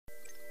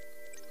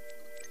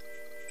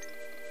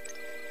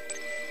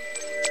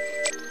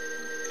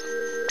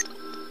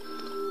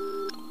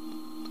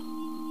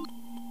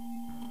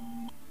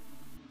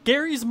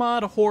Garry's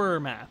Mod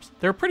horror maps.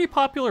 They're a pretty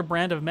popular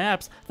brand of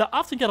maps that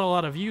often get a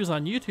lot of views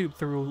on YouTube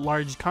through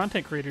large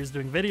content creators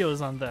doing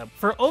videos on them.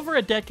 For over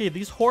a decade,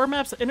 these horror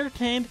maps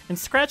entertained and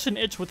scratched an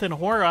itch within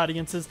horror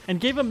audiences and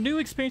gave them new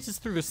experiences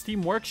through the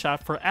Steam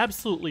Workshop for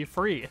absolutely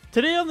free.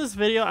 Today on this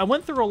video, I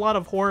went through a lot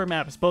of horror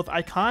maps, both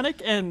iconic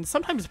and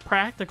sometimes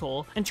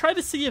practical, and tried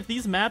to see if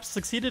these maps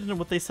succeeded in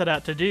what they set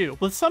out to do,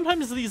 with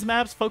sometimes these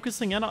maps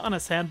focusing in on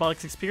a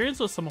sandbox experience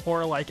with some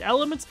horror-like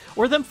elements,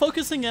 or them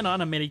focusing in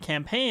on a mini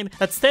campaign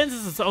that stands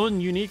as its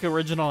own unique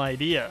original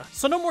idea.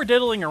 So no more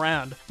diddling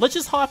around. Let's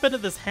just hop into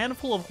this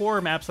handful of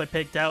horror maps I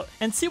picked out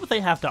and see what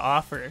they have to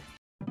offer.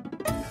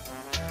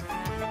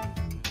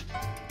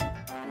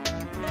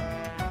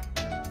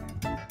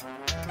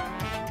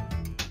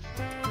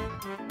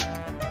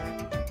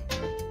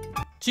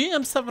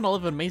 GM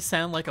 711 may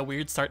sound like a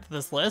weird start to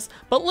this list,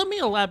 but let me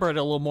elaborate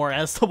a little more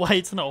as to why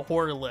it's in a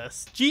horror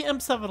list.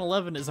 GM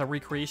 711 is a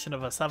recreation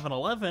of a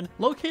 7-Eleven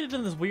located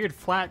in this weird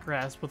flat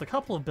grass with a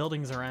couple of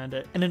buildings around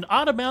it and an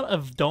odd amount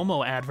of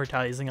Domo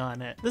advertising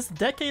on it. This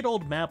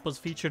decade-old map was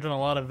featured in a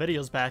lot of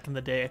videos back in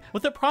the day,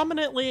 with it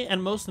prominently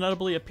and most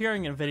notably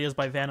appearing in videos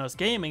by Vanos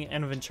Gaming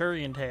and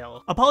Venturian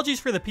Tale. Apologies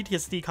for the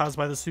PTSD caused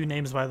by the Sioux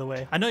names, by the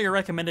way. I know your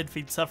recommended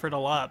feed suffered a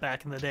lot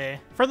back in the day.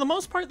 For the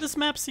most part, this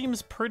map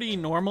seems pretty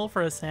normal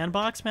for a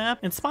sandbox map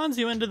and spawns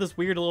you into this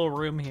weird little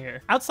room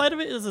here. Outside of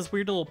it is this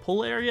weird little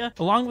pool area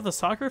along with a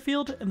soccer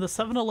field and the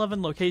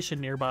 7-Eleven location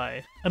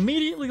nearby.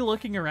 Immediately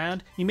looking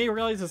around, you may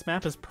realize this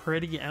map is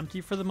pretty empty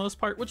for the most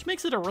part, which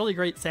makes it a really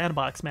great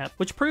sandbox map,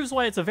 which proves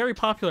why it's a very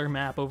popular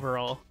map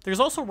overall. There's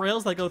also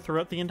rails that go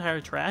throughout the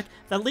entire track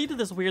that lead to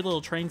this weird little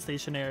train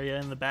station area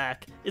in the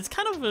back. It's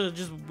kind of a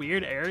just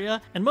weird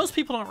area and most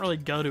people don't really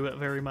go to it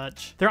very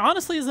much. There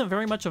honestly isn't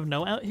very much of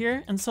note out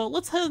here, and so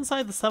let's head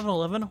inside the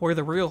 7-Eleven where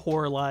the real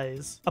horror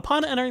lies.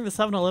 Upon entering the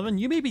 7-Eleven,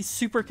 you may be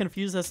super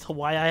confused as to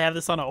why I have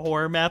this on a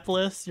horror map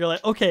list. You're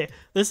like, okay,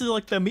 this is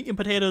like the meat and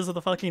potatoes of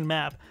the fucking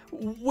map.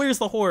 Where's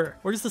the horror?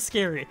 Where's the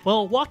scary?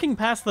 Well, walking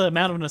past the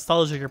amount of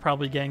nostalgia you're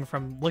probably getting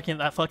from looking at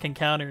that fucking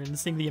counter and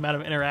seeing the amount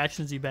of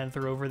interactions you've been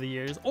through over the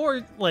years,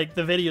 or like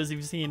the videos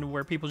you've seen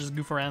where people just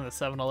goof around the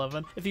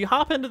 7-Eleven, if you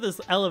hop into this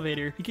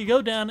elevator, you can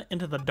go down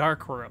into the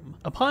dark room.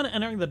 Upon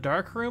entering the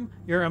dark room,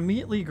 you're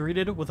immediately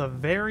greeted with a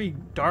very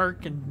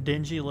dark and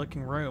dingy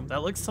looking room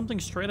that looks something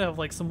straight out of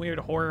like some weird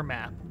horror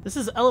map. This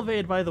is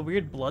elevated by the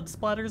weird blood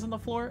splatters on the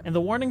floor and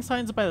the warning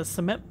signs by the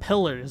cement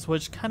pillars,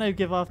 which kind of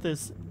give off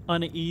this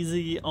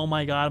uneasy, oh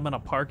my god, I'm in a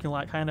parking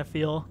lot kind of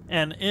feel,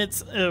 and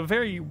it's a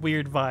very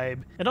weird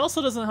vibe. It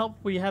also doesn't help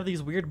we have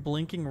these weird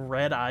blinking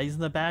red eyes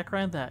in the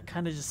background that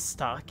kind of just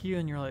stalk you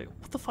and you're like,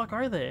 what the fuck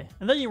are they?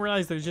 And then you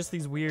realize there's just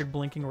these weird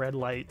blinking red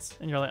lights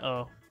and you're like,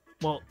 oh,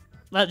 well,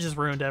 that just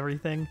ruined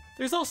everything.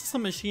 There's also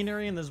some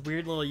machinery in this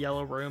weird little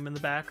yellow room in the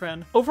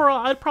background.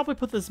 Overall, I'd probably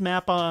put this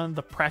map on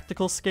the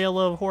practical scale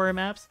of horror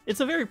maps. It's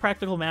a very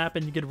practical map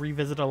and you could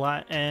revisit a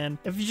lot, and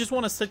if you just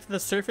want to stick to the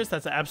surface,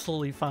 that's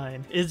absolutely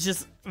fine. It's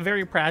just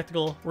very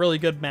practical, really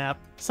good map.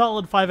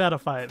 Solid 5 out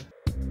of 5.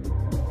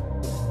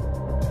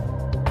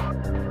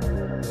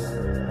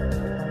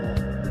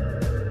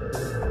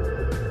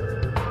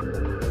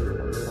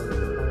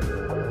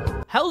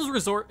 Hell's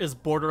Resort is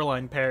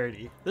borderline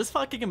parody. This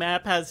fucking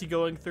map has you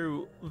going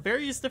through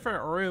various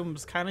different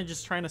rooms, kind of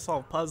just trying to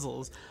solve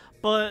puzzles,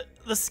 but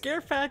the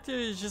scare factor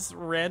is just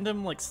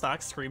random like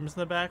stock screams in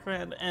the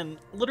background and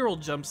literal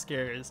jump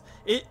scares.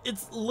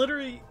 It's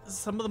literally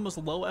some of the most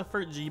low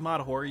effort Gmod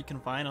horror you can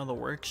find on the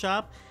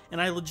workshop, and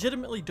I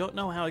legitimately don't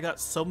know how I got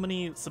so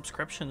many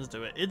subscriptions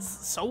to it. It's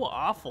so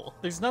awful.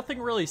 There's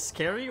nothing really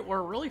scary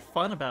or really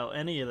fun about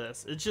any of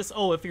this. It's just,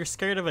 oh, if you're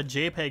scared of a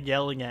JPEG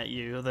yelling at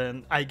you,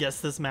 then I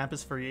guess this map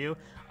is for you.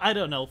 I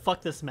don't know,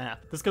 fuck this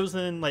map. This goes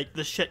in like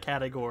the shit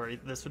category.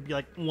 This would be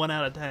like 1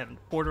 out of 10.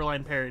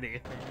 Borderline parody.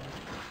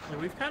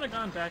 Like, we've kind of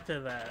gone back to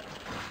that.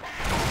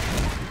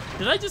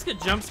 Did I just get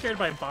jump scared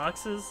by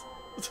boxes?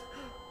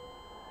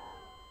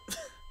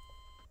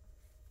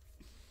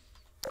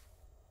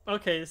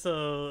 Okay,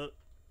 so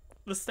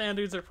the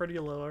standards are pretty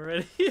low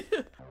already.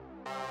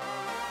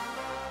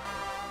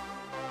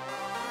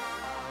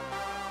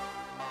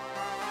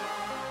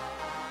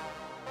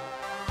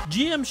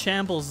 GM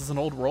Shambles is an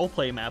old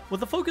roleplay map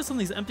with a focus on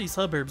these empty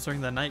suburbs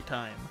during the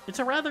nighttime. It's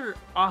a rather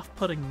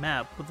off-putting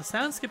map, with the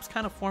soundscapes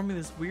kind of forming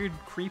this weird,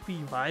 creepy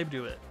vibe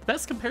to it. The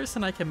best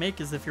comparison I can make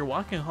is if you're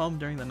walking home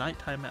during the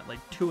nighttime at like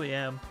 2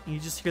 AM and you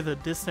just hear the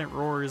distant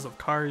roars of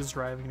cars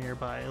driving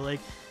nearby. Like,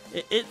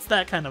 it's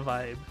that kind of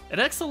vibe. It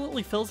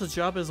excellently fills its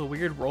job as a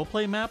weird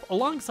roleplay map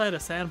alongside a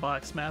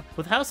sandbox map,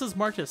 with houses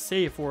marked as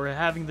safe or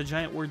having the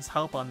giant words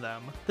help on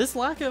them. This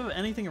lack of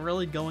anything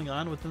really going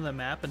on within the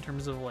map in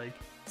terms of like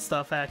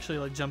stuff actually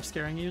like jump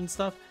scaring you and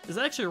stuff is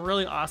actually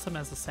really awesome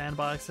as a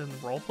sandbox and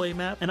roleplay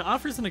map, and it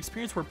offers an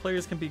experience where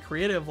players can be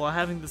creative while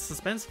having this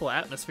suspenseful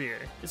atmosphere.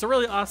 It's a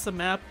really awesome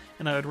map,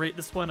 and I would rate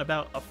this one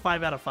about a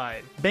 5 out of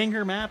 5.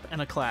 Banger map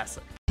and a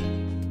classic.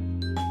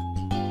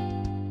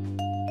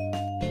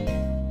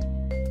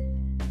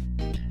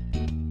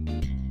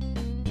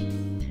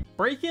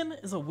 Break-In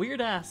is a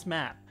weird-ass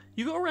map.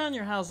 You go around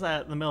your house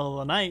at the middle of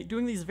the night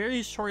doing these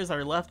various chores that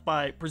are left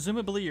by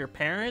presumably your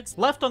parents,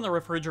 left on the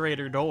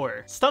refrigerator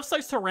door. Stuff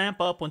starts to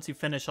ramp up once you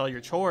finish all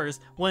your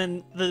chores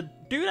when the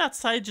dude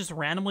outside just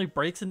randomly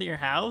breaks into your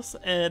house,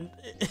 and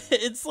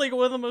it's like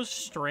one of the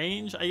most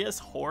strange, I guess,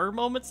 horror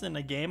moments in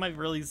a game I've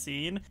really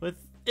seen, with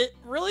it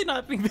really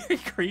not being very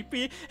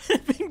creepy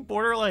and it being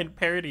borderline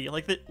parody.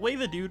 Like, the way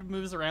the dude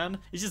moves around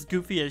is just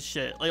goofy as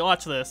shit. Like,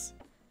 watch this.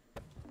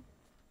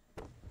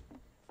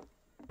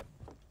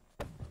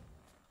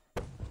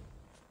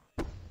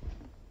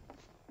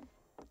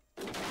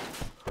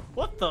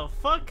 What the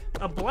fuck?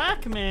 A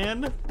black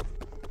man?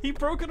 He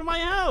broke into my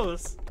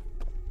house.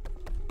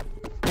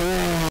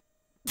 That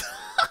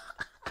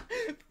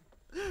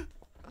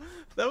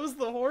was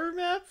the horror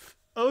map?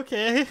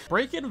 Okay.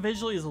 Break-In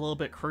visually is a little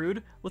bit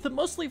crude, with it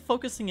mostly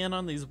focusing in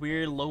on these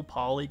weird low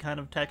poly kind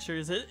of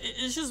textures.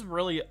 It's just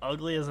really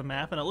ugly as a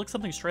map, and it looks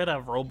something straight out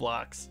of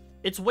Roblox.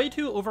 It's way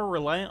too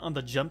over-reliant on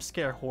the jump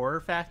scare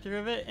horror factor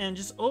of it, and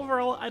just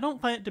overall, I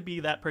don't find it to be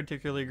that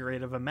particularly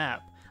great of a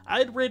map.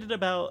 I'd rate it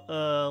about,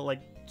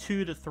 like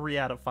 2 to 3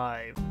 out of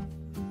 5.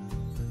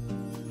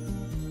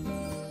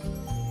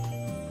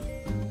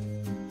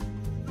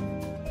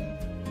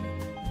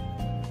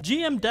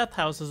 GM Death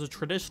House is a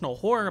traditional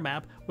horror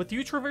map with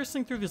you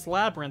traversing through this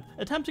labyrinth,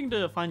 attempting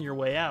to find your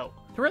way out.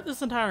 Throughout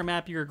this entire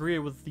map, you're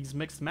greeted with these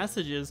mixed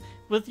messages,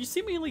 with you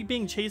seemingly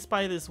being chased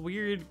by this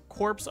weird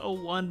Corpse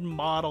 01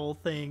 model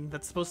thing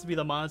that's supposed to be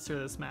the monster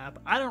of this map.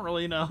 I don't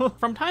really know.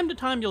 From time to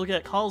time, you'll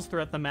get calls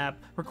throughout the map,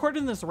 recorded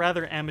in this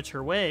rather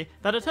amateur way,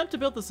 that attempt to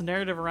build this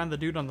narrative around the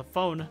dude on the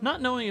phone,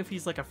 not knowing if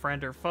he's like a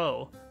friend or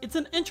foe. It's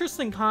an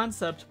interesting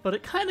concept, but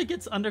it kinda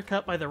gets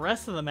undercut by the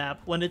rest of the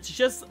map when it's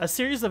just a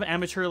series of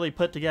amateurly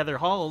put together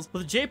halls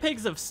with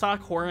JPEGs of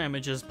stock horror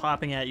images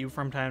popping at you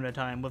from time to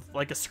time with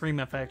like a scream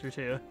effect or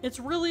two. It's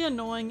really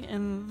annoying,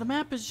 and the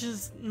map is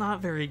just not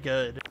very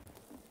good.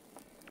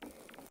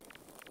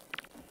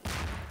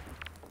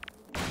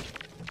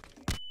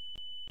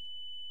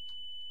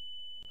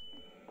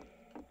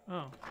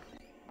 Oh.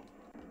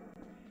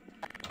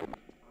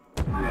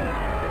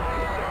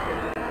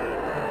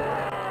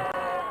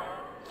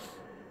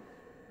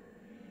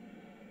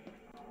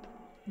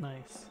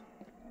 Nice.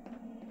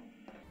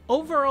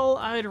 Overall,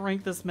 I'd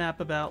rank this map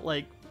about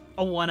like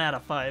a 1 out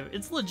of 5.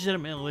 It's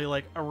legitimately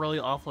like a really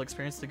awful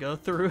experience to go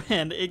through,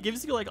 and it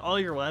gives you like all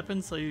your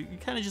weapons, so you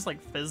kind of just like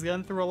fizz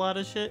gun through a lot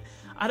of shit.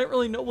 I don't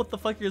really know what the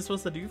fuck you're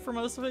supposed to do for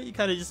most of it. You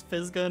kind of just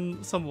fizz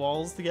gun some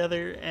walls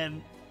together,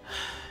 and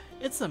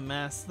it's a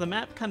mess. The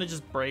map kind of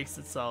just breaks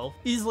itself.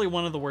 Easily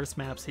one of the worst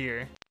maps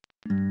here.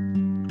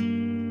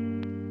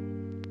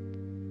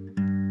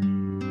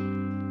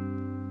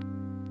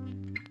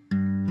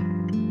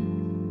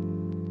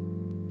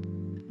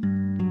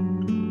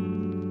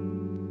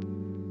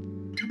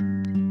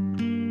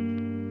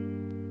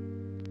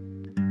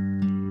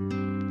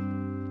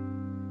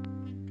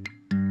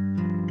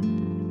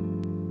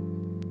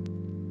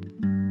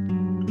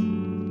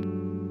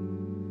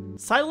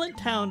 Silent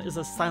Town is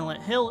a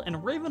Silent Hill and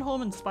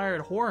Ravenholm inspired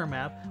horror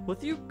map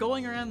with you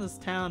going around this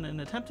town and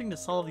attempting to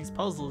solve these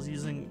puzzles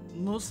using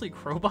mostly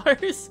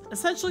crowbars.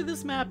 Essentially,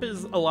 this map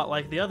is a lot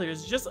like the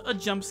others, just a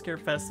jump scare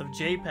fest of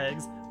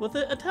JPEGs, with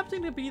it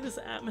attempting to be this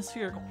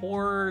atmospheric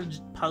horror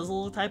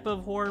puzzle type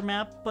of horror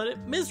map, but it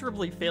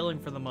miserably failing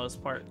for the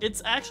most part.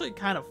 It's actually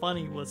kind of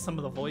funny with some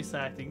of the voice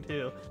acting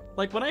too.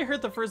 Like, when I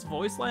heard the first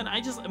voice line,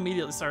 I just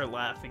immediately started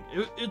laughing.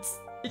 It's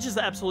just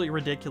absolutely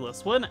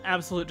ridiculous. What an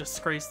absolute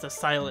disgrace to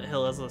Silent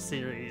Hill as a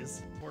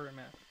series. Horror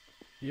map.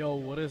 Yo,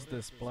 what is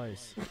this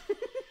place?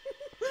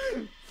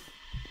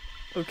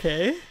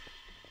 Okay.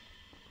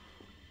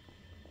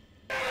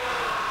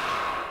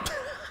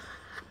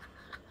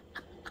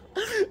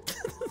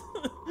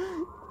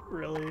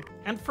 Really?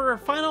 And for a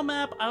final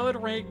map, I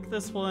would rank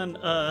this one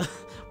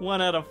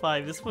 1 out of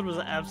 5. This one was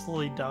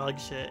absolutely dog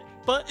shit.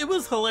 But it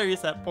was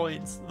hilarious at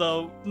points,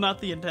 though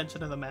not the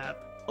intention of the map.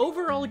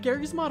 Overall,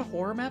 Garry's Mod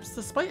horror maps,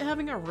 despite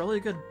having a really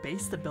good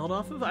base to build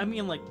off of, I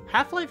mean, like,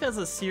 Half-Life as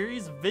a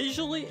series,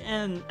 visually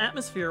and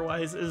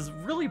atmosphere-wise, is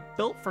really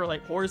built for,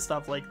 like, horror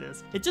stuff like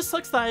this. It just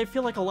sucks that I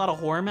feel like a lot of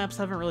horror maps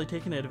haven't really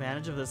taken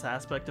advantage of this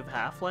aspect of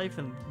Half-Life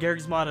and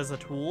Garry's Mod as a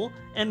tool,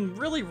 and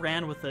really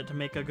ran with it to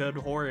make a good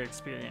horror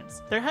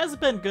experience. There has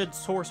been good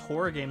source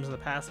horror games in the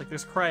past, like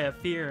there's Cry of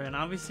Fear, and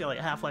obviously, like,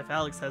 Half-Life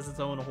Alyx has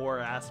its own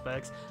horror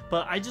aspects,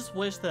 but I just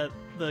wish that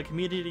the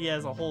community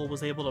as a whole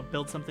was able to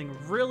build something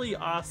really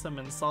awesome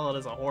and solid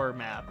as a horror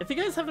map. If you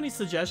guys have any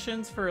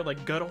suggestions for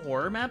like good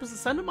horror maps,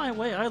 send them my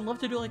way. I'd love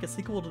to do like a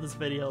sequel to this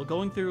video,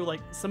 going through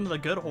like some of the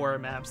good horror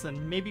maps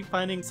and maybe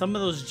finding some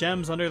of those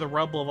gems under the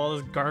rubble of all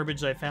this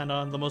garbage I found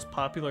on the most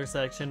popular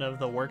section of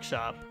the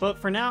workshop. But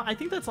for now, I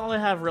think that's all I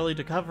have really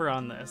to cover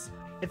on this.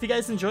 If you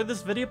guys enjoyed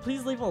this video,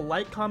 please leave a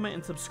like, comment,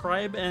 and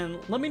subscribe, and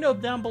let me know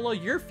down below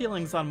your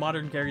feelings on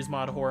modern Garry's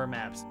Mod horror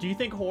maps. Do you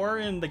think horror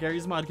in the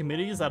Garry's Mod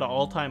community is at an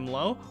all-time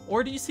low? know?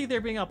 Or do you see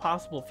there being a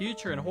possible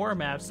future in horror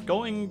maps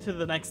going to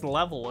the next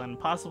level and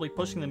possibly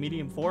pushing the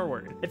medium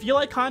forward? If you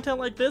like content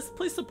like this,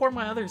 please support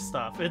my other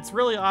stuff. It's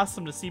really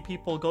awesome to see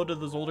people go to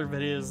those older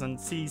videos and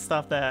see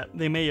stuff that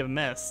they may have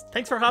missed.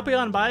 Thanks for hopping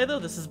on by though.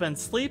 This has been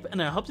Sleep,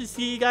 and I hope to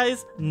see you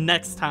guys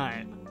next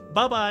time.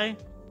 Bye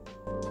bye.